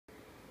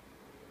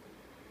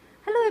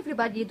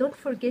everybody, don't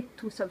forget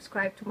to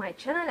subscribe to my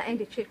channel and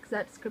check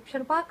the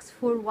description box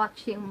for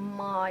watching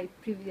my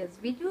previous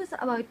videos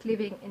about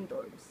living in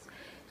dorms.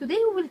 Today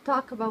we will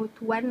talk about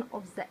one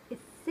of the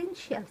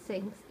essential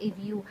things if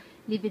you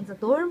live in the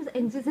dorms,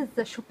 and this is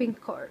the shopping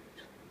cart.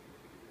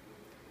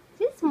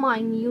 This is my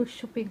new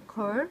shopping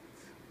cart,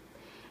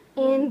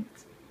 and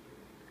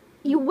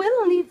you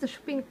will need the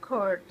shopping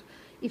cart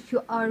if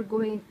you are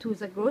going to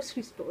the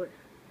grocery store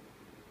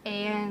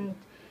and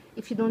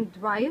if you don't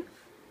drive.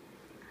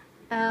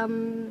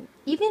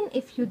 Even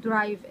if you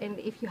drive and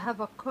if you have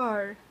a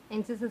car,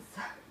 and this is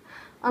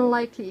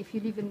unlikely if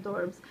you live in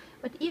dorms,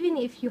 but even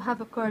if you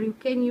have a car, you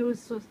can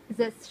use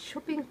this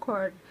shopping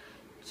cart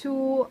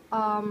to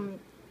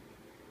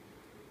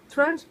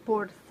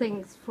transport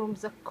things from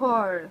the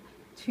car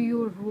to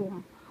your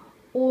room,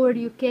 or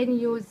you can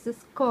use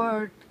this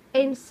cart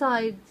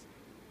inside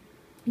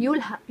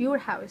your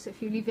house if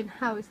you live in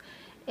house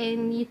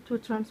and need to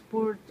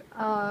transport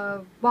a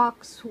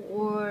box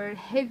or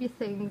heavy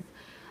things.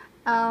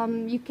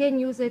 You can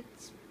use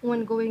it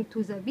when going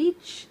to the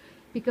beach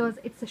because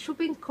it's a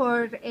shopping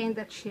cart and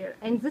a chair.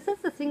 And this is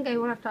the thing I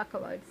want to talk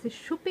about. The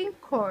shopping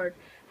cart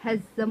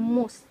has the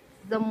most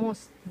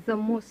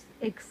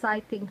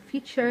exciting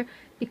feature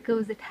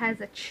because it has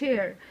a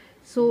chair.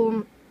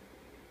 So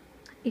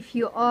if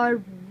you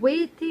are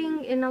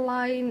waiting in a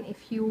line,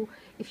 if you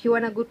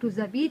want to go to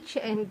the beach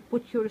and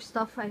put your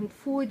stuff and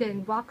food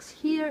and box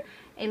here,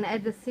 and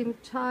at the same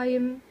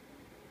time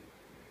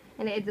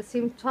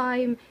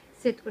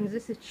sit on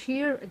this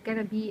chair, it's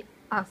gonna be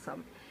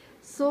awesome.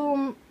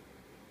 So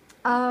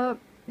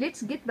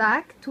let's get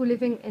back to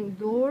living in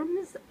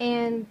dorms.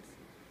 And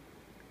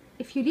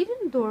if you live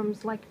in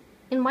dorms, like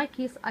in my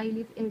case, I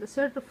live in the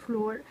third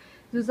floor,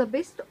 so the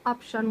best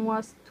option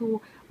was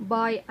to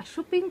buy a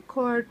shopping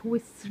cart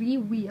with 3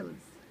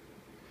 wheels.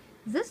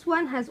 This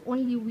one has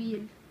only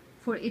wheel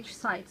for each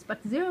side, but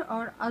there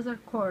are other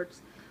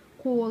carts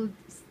called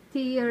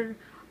stair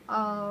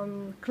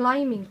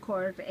climbing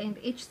cart, and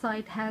each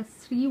side has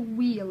 3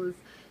 wheels,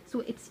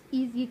 so it's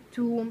easy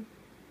to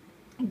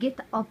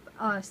get up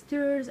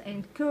stairs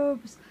and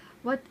curbs.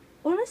 But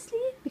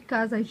honestly,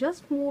 because I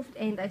just moved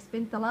and I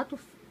spent a lot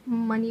of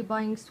money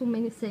buying so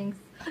many things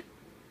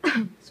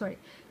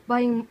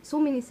buying so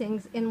many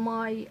things in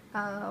my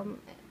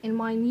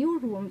new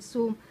room,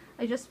 so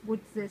I just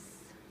bought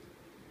this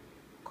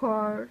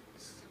cart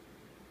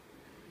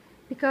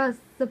because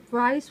the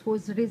price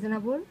was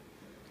reasonable.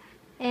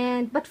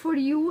 But for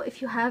you,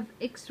 if you have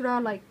extra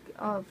like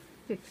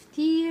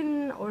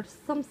 15 or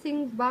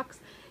something bucks,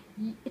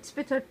 it's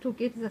better to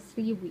get the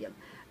 3 wheel.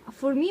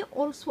 For me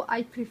also,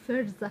 I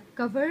prefer the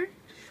covered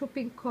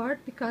shopping cart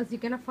because you're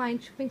gonna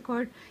find shopping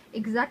cart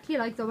exactly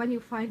like the one you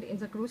find in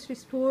the grocery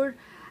store.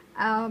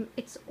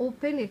 It's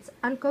open, it's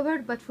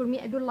uncovered, but for me,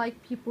 I don't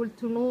like people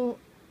to know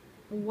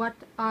what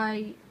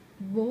I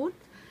bought.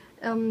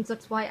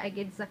 That's why I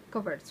get the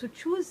covered. So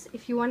choose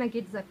if you want to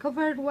get the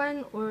covered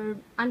one or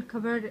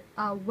uncovered,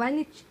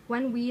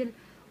 one wheel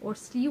or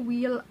 3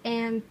 wheel.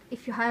 And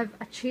if you have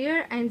a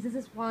chair, and this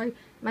is why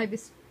my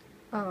best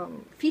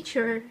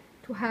feature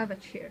to have a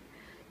chair.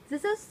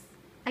 This is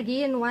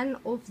again one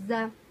of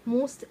the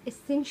most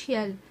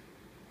essential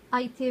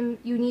item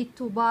you need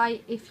to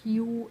buy if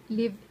you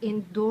live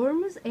in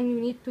dorms and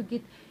you need to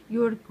get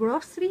your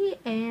grocery,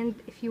 and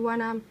if you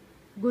wanna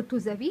go to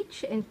the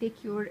beach and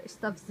take your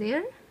stuff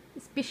there,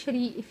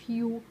 especially if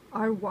you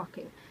are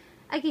walking.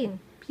 Again,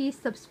 please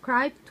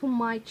subscribe to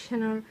my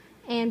channel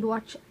and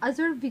watch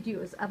other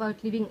videos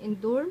about living in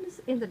dorms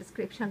in the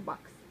description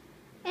box.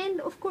 And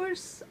of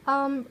course,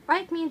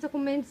 write me in the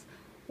comments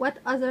what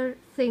other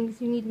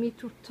things you need me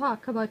to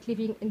talk about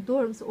living in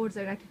dorms or the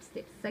United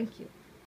States. Thank you.